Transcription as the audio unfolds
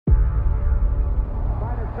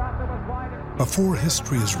Before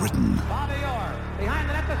history is written,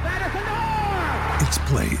 it's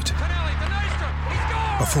played.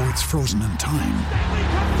 Before it's frozen in time,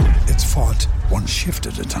 it's fought one shift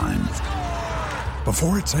at a time.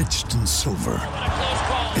 Before it's etched in silver,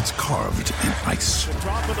 it's carved in ice.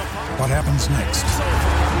 What happens next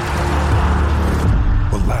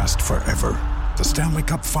will last forever. The Stanley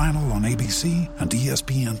Cup Final on ABC and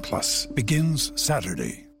ESPN Plus begins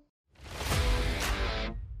Saturday.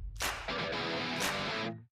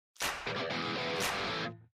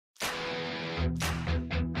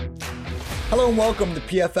 Hello and welcome to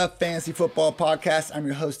PFF Fantasy Football Podcast. I'm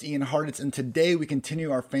your host, Ian Hartitz, and today we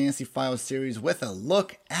continue our Fantasy Files series with a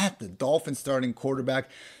look at the Dolphins starting quarterback,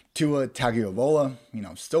 Tua Tagovailoa.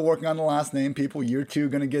 Still working on the last name, people. Year two,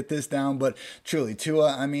 going to get this down. But truly,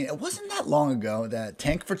 Tua, it wasn't that long ago that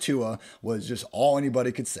tank for Tua was just all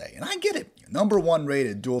anybody could say. And I get it. Number one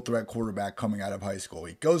rated dual threat quarterback coming out of high school.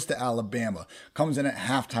 He goes to Alabama, comes in at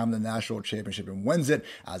halftime of the national championship and wins it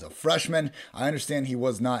as a freshman. I understand he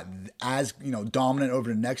was not as, dominant over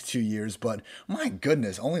the next 2 years, but my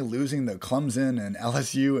goodness, only losing to Clemson and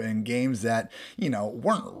LSU in games that,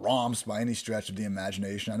 weren't romps by any stretch of the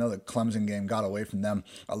imagination. I know the Clemson game got away from them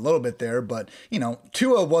a little bit there, but,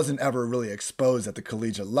 Tua wasn't ever really exposed at the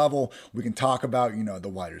collegiate level. We can talk about, the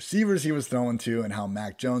wide receivers he was throwing to and how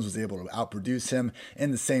Mac Jones was able to outproduce him in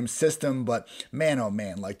the same system. But man, oh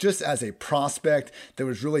man, just as a prospect, there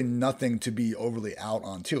was really nothing to be overly out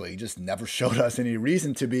on Tua. He just never showed us any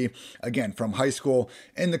reason to be, again, from high school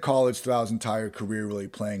into college throughout his entire career really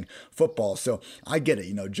playing football. So I get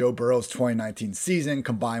it. Joe Burrow's 2019 season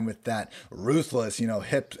combined with that ruthless,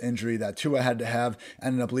 hip injury that Tua had to have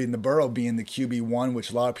ended up leading to Burrow being the QB1, which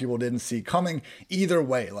a lot of people didn't see coming. Either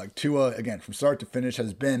way, Tua, again, from start to finish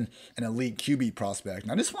has been an elite QB prospect.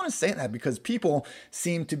 And I just want to say that because people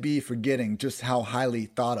seem to be forgetting just how highly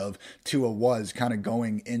thought of Tua was kind of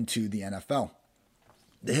going into the NFL.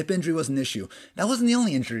 The hip injury was an issue. That wasn't the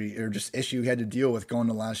only injury or just issue he had to deal with going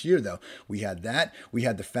to last year, though. We had that. We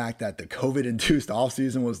had the fact that the COVID-induced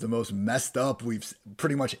offseason was the most messed up we've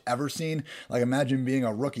pretty much ever seen. Imagine being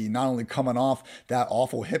a rookie, not only coming off that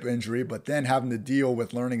awful hip injury, but then having to deal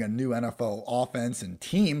with learning a new NFL offense and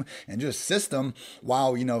team and just system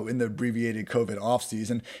while, in the abbreviated COVID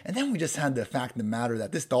offseason. And then we just had the fact of the matter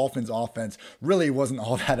that this Dolphins offense really wasn't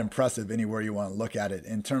all that impressive anywhere you want to look at it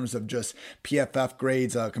in terms of just PFF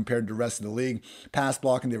grades. Compared to the rest of the league. Pass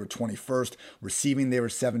blocking, they were 21st. Receiving, they were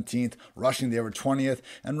 17th. Rushing, they were 20th.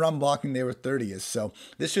 And run blocking, they were 30th. So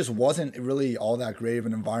this just wasn't really all that great of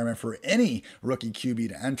an environment for any rookie QB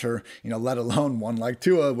to enter, let alone one like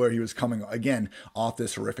Tua, where he was coming, again, off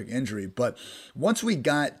this horrific injury. But once we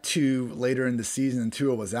got to later in the season and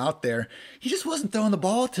Tua was out there, he just wasn't throwing the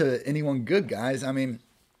ball to anyone good, guys.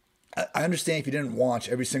 I understand if you didn't watch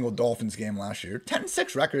every single Dolphins game last year,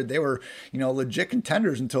 10-6 record, they were, legit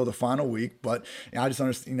contenders until the final week, but I just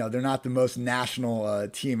understand, they're not the most national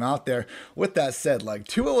team out there. With that said,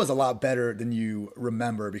 Tua was a lot better than you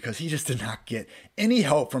remember because he just did not get any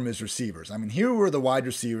help from his receivers. Here were the wide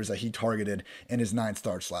receivers that he targeted in his 9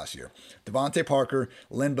 starts last year. Devontae Parker,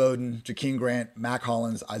 Lynn Bowden, Jakeem Grant, Mac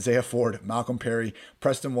Hollins, Isaiah Ford, Malcolm Perry,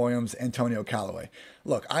 Preston Williams, Antonio Callaway.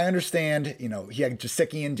 Look, I understand, he had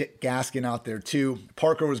Gesicki and Gaskin out there too.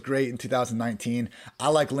 Parker was great in 2019. I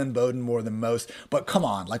like Lynn Bowden more than most, but come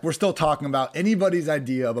on, we're still talking about anybody's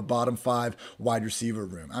idea of a bottom 5 wide receiver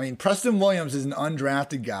room. Preston Williams is an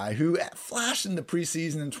undrafted guy who flashed in the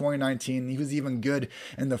preseason in 2019. He was even good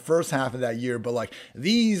in the first half of that year, but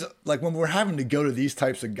when we're having to go to these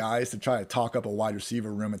types of guys to try to talk up a wide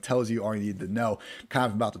receiver room, it tells you all you need to know kind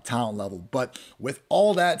of about the talent level. But with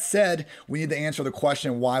all that said, we need to answer the question,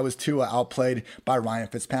 why was Tua outplayed by Ryan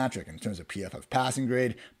Fitzpatrick in terms of PFF passing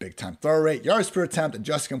grade, big time throw rate, yards per attempt,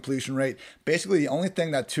 adjusted completion rate. Basically, the only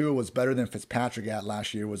thing that Tua was better than Fitzpatrick at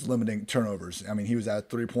last year was limiting turnovers. He was at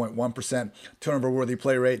 3.1% turnover worthy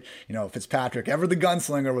play rate. Fitzpatrick, ever the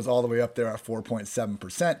gunslinger, was all the way up there at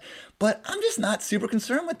 4.7%. But I'm just not super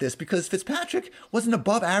concerned with this because Fitzpatrick was an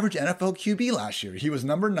above average NFL QB last year. He was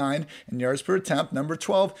number 9 in yards per attempt, number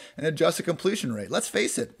 12 in adjusted completion rate. Let's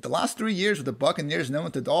face it, the last 3 years with the Buccaneers and then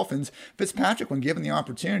with the Dolphins, Fitzpatrick, when given the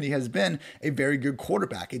opportunity, has been a very good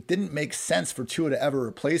quarterback. It didn't make sense for Tua to ever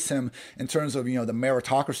replace him in terms of, the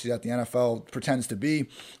meritocracy that the NFL pretends to be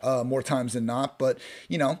more times than not. But,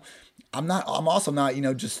 I'm also not,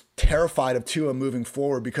 just terrified of Tua moving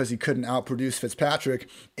forward because he couldn't outproduce Fitzpatrick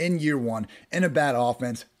in year one in a bad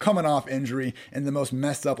offense, coming off injury in the most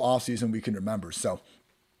messed up offseason we can remember. So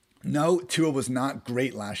No, Tua was not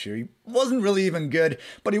great last year. He wasn't really even good,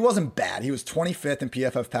 but he wasn't bad. He was 25th in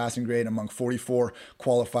PFF passing grade among 44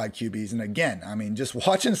 qualified QBs. And again, I mean, just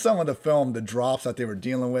watching some of the film, the drops that they were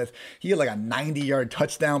dealing with, he had like a 90-yard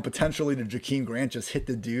touchdown potentially to Jakeem Grant, just hit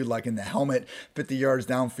the dude like in the helmet, 50 yards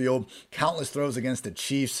downfield. Countless throws against the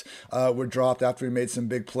Chiefs were dropped after he made some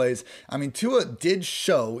big plays. I mean, Tua did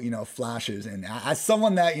show, flashes. And as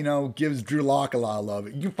someone that, gives Drew Lock a lot of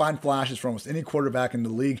love, you can find flashes from almost any quarterback in the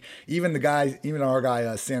league. Even our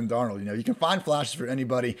guy, Sam Darnold, you can find flashes for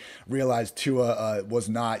anybody. Realize Tua was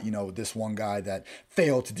not, this one guy that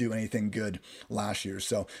failed to do anything good last year.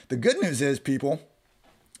 So the good news is, people,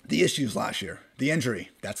 the issues last year, the injury,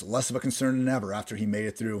 that's less of a concern than ever after he made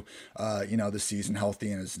it through, the season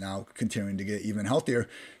healthy and is now continuing to get even healthier.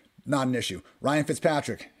 Not an issue. Ryan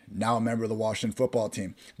Fitzpatrick, now a member of the Washington football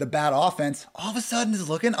team. The bad offense all of a sudden is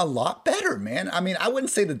looking a lot better, man. I mean, I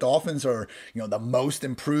wouldn't say the Dolphins are, the most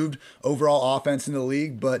improved overall offense in the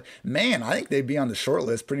league, but man, I think they'd be on the short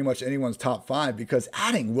list, pretty much anyone's top 5, because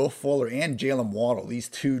adding Will Fuller and Jalen Waddle, these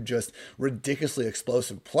two just ridiculously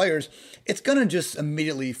explosive players, it's going to just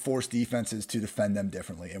immediately force defenses to defend them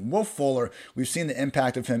differently. And Will Fuller, we've seen the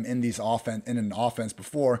impact of him in an offense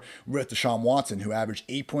before with Deshaun Watson, who averaged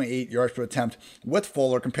 8.8 yards per attempt with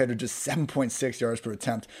Fuller compared to just 7.6 yards per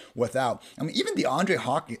attempt without. I mean, even DeAndre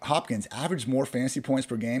Hopkins averaged more fantasy points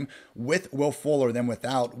per game with Will Fuller than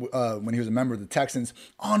without when he was a member of the Texans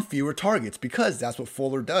on fewer targets, because that's what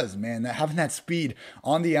Fuller does, man. Having that speed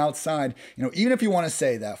on the outside, even if you want to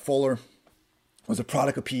say that Fuller was a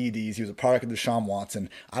product of PEDs, he was a product of Deshaun Watson.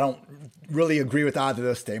 I don't really agree with either of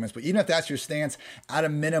those statements, but even if that's your stance, at a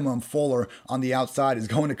minimum, Fuller on the outside is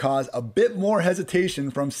going to cause a bit more hesitation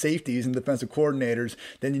from safeties and defensive coordinators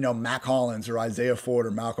than, Mac Hollins or Isaiah Ford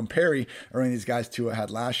or Malcolm Perry or any of these guys Tua had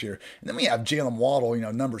last year. And then we have Jalen Waddle,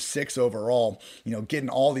 number 6 overall, getting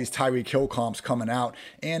all these Tyreek Hill comps coming out.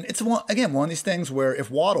 And it's, one of these things where if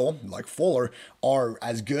Waddle, like Fuller, are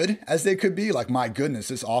as good as they could be, like, my goodness,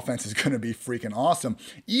 this offense is going to be freaking awesome.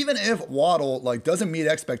 Even if Waddle doesn't meet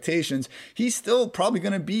expectations, he's still probably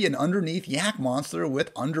going to be an underneath yak monster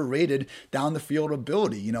with underrated down the field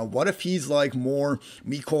ability. What if he's like more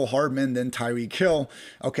Mecole Hardman than Tyreek Hill?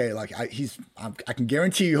 Okay, I can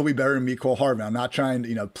guarantee you he'll be better than Mecole Hardman. I'm not trying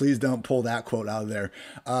to, please don't pull that quote out of their,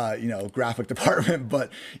 graphic department. But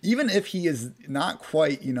even if he is not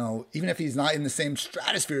quite, even if he's not in the same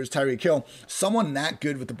stratosphere as Tyreek Hill, someone that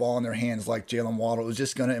good with the ball in their hands like Jalen Waddle is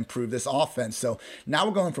just going to improve this offense. So now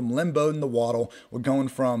we're going from Lynn Bowden to Waddle. We're going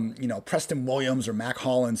from, Preston Williams or Mac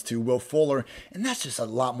Hollins to Will Fuller. And that's just a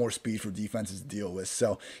lot more speed for defenses to deal with.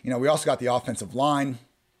 So, we also got the offensive line.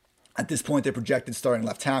 At this point, they projected starting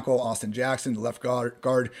left tackle Austin Jackson, the left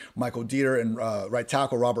guard Michael Dieter, and right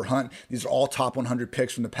tackle Robert Hunt. These are all top 100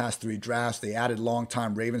 picks from the past 3 drafts. They added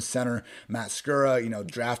longtime Ravens center Matt Skura,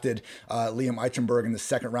 drafted Liam Eichenberg in the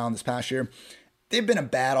 2nd round this past year. They've been a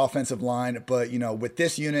bad offensive line, but, with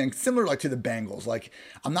this unit, and similar to the Bengals,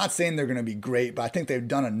 I'm not saying they're going to be great, but I think they've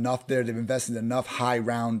done enough there. They've invested enough high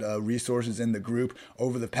round resources in the group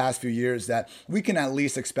over the past few years that we can at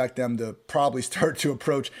least expect them to probably start to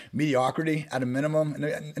approach mediocrity at a minimum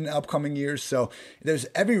in the upcoming years. So there's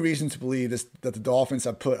every reason to believe that the Dolphins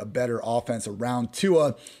have put a better offense around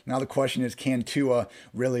Tua. Now the question is, can Tua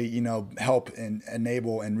really, help and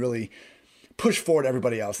enable and really push forward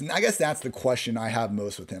everybody else? And I guess that's the question I have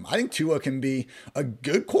most with him. I think Tua can be a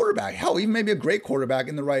good quarterback, hell, even maybe a great quarterback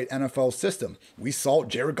in the right NFL system. We saw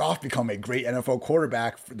Jared Goff become a great NFL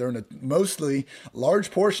quarterback during a mostly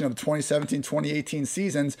large portion of the 2017-2018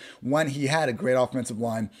 seasons when he had a great offensive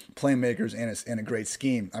line, playmakers, and a great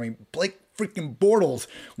scheme. I mean, Blake freaking Bortles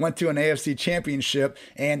went to an AFC championship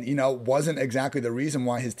and, wasn't exactly the reason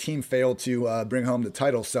why his team failed to bring home the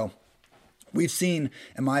title. So we've seen,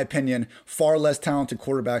 in my opinion, far less talented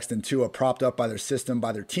quarterbacks than Tua propped up by their system,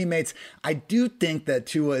 by their teammates. I do think that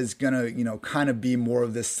Tua is going to, kind of be more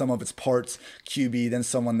of this sum of its parts QB than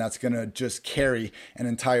someone that's going to just carry an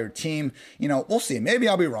entire team. We'll see. Maybe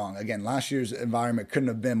I'll be wrong. Again, last year's environment couldn't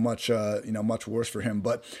have been much worse for him.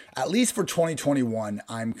 But at least for 2021,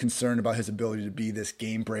 I'm concerned about his ability to be this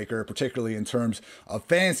game breaker, particularly in terms of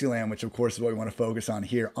Fantasyland, which of course is what we want to focus on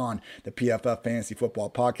here on the PFF Fantasy Football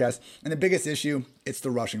Podcast. And the biggest issue, it's the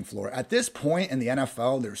rushing floor. At this point in the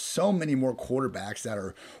NFL, there's so many more quarterbacks that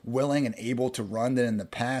are willing and able to run than in the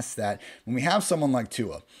past, that when we have someone like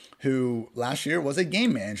Tua, who last year was a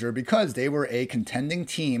game manager because they were a contending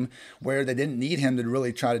team where they didn't need him to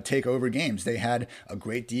really try to take over games. They had a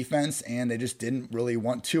great defense and they just didn't really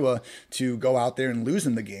want Tua to go out there and lose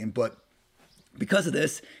in the game. But Because of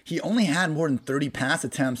this, he only had more than 30 pass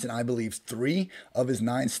attempts in, I believe, 3 of his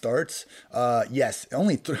 9 starts.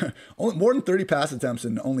 Only more than 30 pass attempts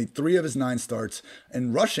in only 3 of his 9 starts.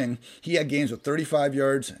 In rushing, he had games with 35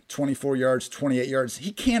 yards, 24 yards, 28 yards.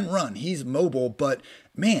 He can run. He's mobile, but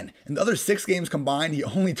man, in the other 6 games combined, he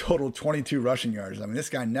only totaled 22 rushing yards. I mean, this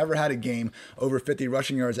guy never had a game over 50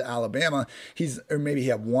 rushing yards at Alabama. Or maybe he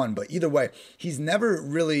had 1, but either way, he's never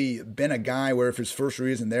really been a guy where if his first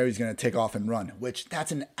read isn't there, he's going to take off and run, which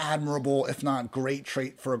that's an admirable, if not great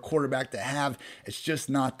trait for a quarterback to have. It's just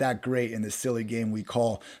not that great in this silly game we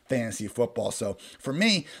call fantasy football. So for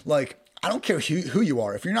me, I don't care who you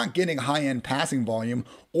are. If you're not getting high-end passing volume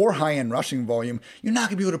or high-end rushing volume, you're not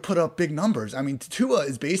going to be able to put up big numbers. I mean, Tua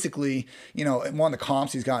is basically, one of the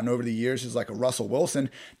comps he's gotten over the years is like a Russell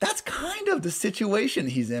Wilson. That's kind of the situation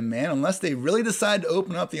he's in, man, unless they really decide to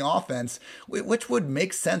open up the offense, which would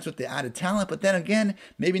make sense with the added talent. But then again,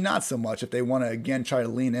 maybe not so much if they want to, again, try to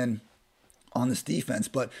lean in on this defense.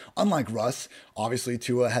 But unlike Russ, obviously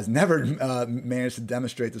Tua has never managed to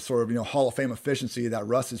demonstrate the sort of Hall of Fame efficiency that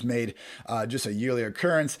Russ has made just a yearly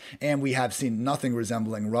occurrence, and we have seen nothing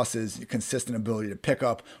resembling Russ's consistent ability to pick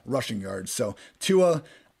up rushing yards. So Tua,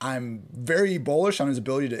 I'm very bullish on his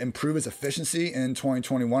ability to improve his efficiency in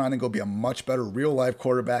 2021. I think he'll be a much better real-life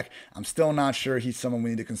quarterback. I'm still not sure he's someone we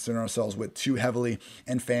need to concern ourselves with too heavily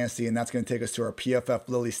in fantasy, and that's going to take us to our PFF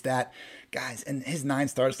Lily stat. Guys, in his 9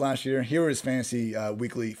 starts last year, here are his fantasy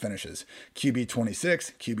weekly finishes. QB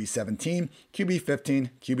 26, QB 17, QB 15,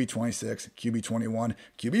 QB 26, QB 21,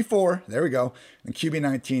 QB 4, there we go, and QB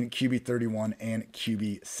 19, QB 31, and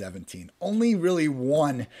QB 17. Only really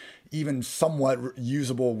one even somewhat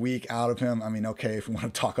usable week out of him. I mean, okay, if we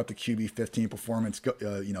want to talk up the QB 15 performance,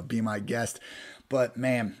 be my guest. But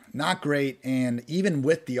man, not great. And even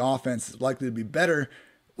with the offense likely to be better,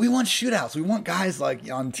 we want shootouts. We want guys like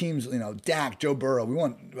on teams, Dak, Joe Burrow. We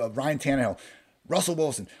want Ryan Tannehill, Russell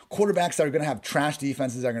Wilson, quarterbacks that are going to have trash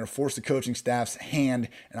defenses that are going to force the coaching staff's hand,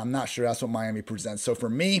 and I'm not sure that's what Miami presents. So for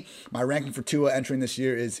me, my ranking for Tua entering this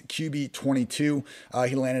year is QB 22.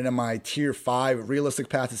 He landed in my tier 5, realistic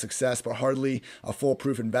path to success, but hardly a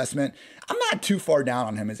foolproof investment. I'm not too far down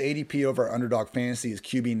on him. His ADP over Underdog Fantasy is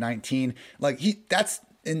QB 19. That's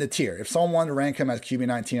in the tier. If someone wanted to rank him as QB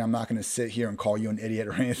 19, I'm not going to sit here and call you an idiot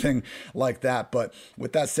or anything like that. But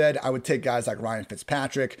with that said, I would take guys like Ryan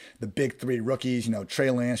Fitzpatrick, the big 3 rookies,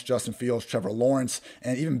 Trey Lance, Justin Fields, Trevor Lawrence,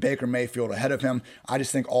 and even Baker Mayfield ahead of him. I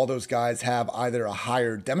just think all those guys have either a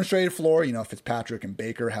higher demonstrated floor. Fitzpatrick and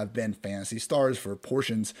Baker have been fantasy stars for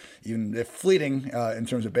portions, even if fleeting in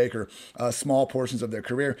terms of Baker, small portions of their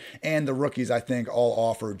career. And the rookies, I think, all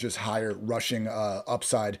offer just higher rushing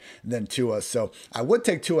upside than Tua. So I would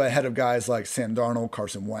take Tua ahead of guys like Sam Darnold,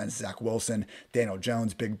 Carson Wentz, Zach Wilson, Daniel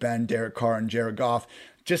Jones, Big Ben, Derek Carr, and Jared Goff.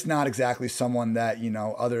 Just not exactly someone that,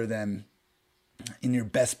 other than in your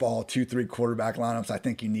best ball 2-3 quarterback lineups, I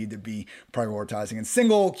think you need to be prioritizing. In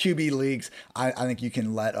single QB leagues, I think you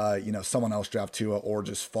can let someone else draft Tua or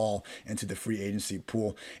just fall into the free agency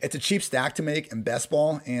pool. It's a cheap stack to make in best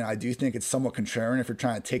ball, and I do think it's somewhat contrarian if you're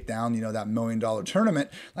trying to take down that $1 million tournament.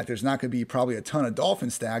 There's not going to be probably a ton of Dolphin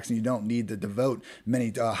stacks, and you don't need to devote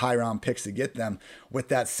many high round picks to get them. With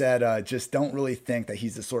that said, just don't really think that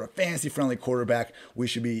he's the sort of fantasy friendly quarterback we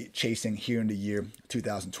should be chasing here in the year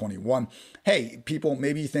 2021. Hey, people,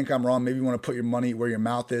 maybe you think I'm wrong. Maybe you want to put your money where your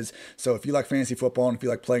mouth is. So if you like fantasy football and if you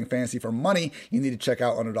like playing fantasy for money, you need to check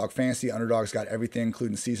out Underdog Fantasy. Underdog's got everything,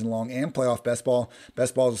 including season-long and playoff best ball.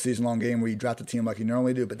 Best ball is a season-long game where you draft a team like you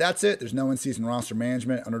normally do, but that's it. There's no in-season roster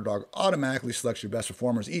management. Underdog automatically selects your best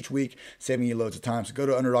performers each week, saving you loads of time. So go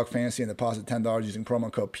to Underdog Fantasy and deposit $10 using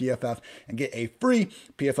promo code PFF and get a free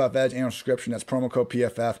PFF Edge annual subscription. That's promo code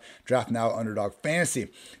PFF. Draft now, Underdog Fantasy.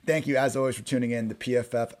 Thank you, as always, for tuning in to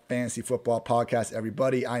PFF Fantasy Football Podcast,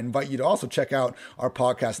 everybody. I invite you to also check out our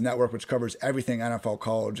podcast network, which covers everything NFL,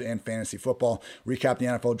 college, and fantasy football. Recap the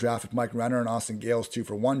NFL draft with Mike Renner and Austin Gale's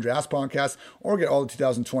 2-for-1 Drafts podcast, or get all the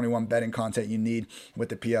 2021 betting content you need with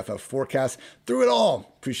the PFF forecast. Through it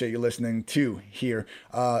all, appreciate you listening to here.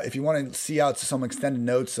 If you want to see out some extended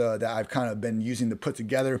notes that I've kind of been using to put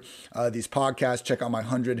together these podcasts, check out my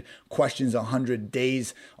 100 Questions, 100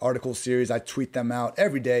 Days article series. I tweet them out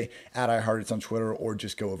every day at iHeartIts on Twitter, or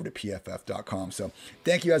just go over to pff.com. So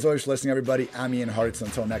thank you as always for listening, everybody. I'm Ian Hartitz.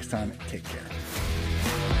 Until next time, take care.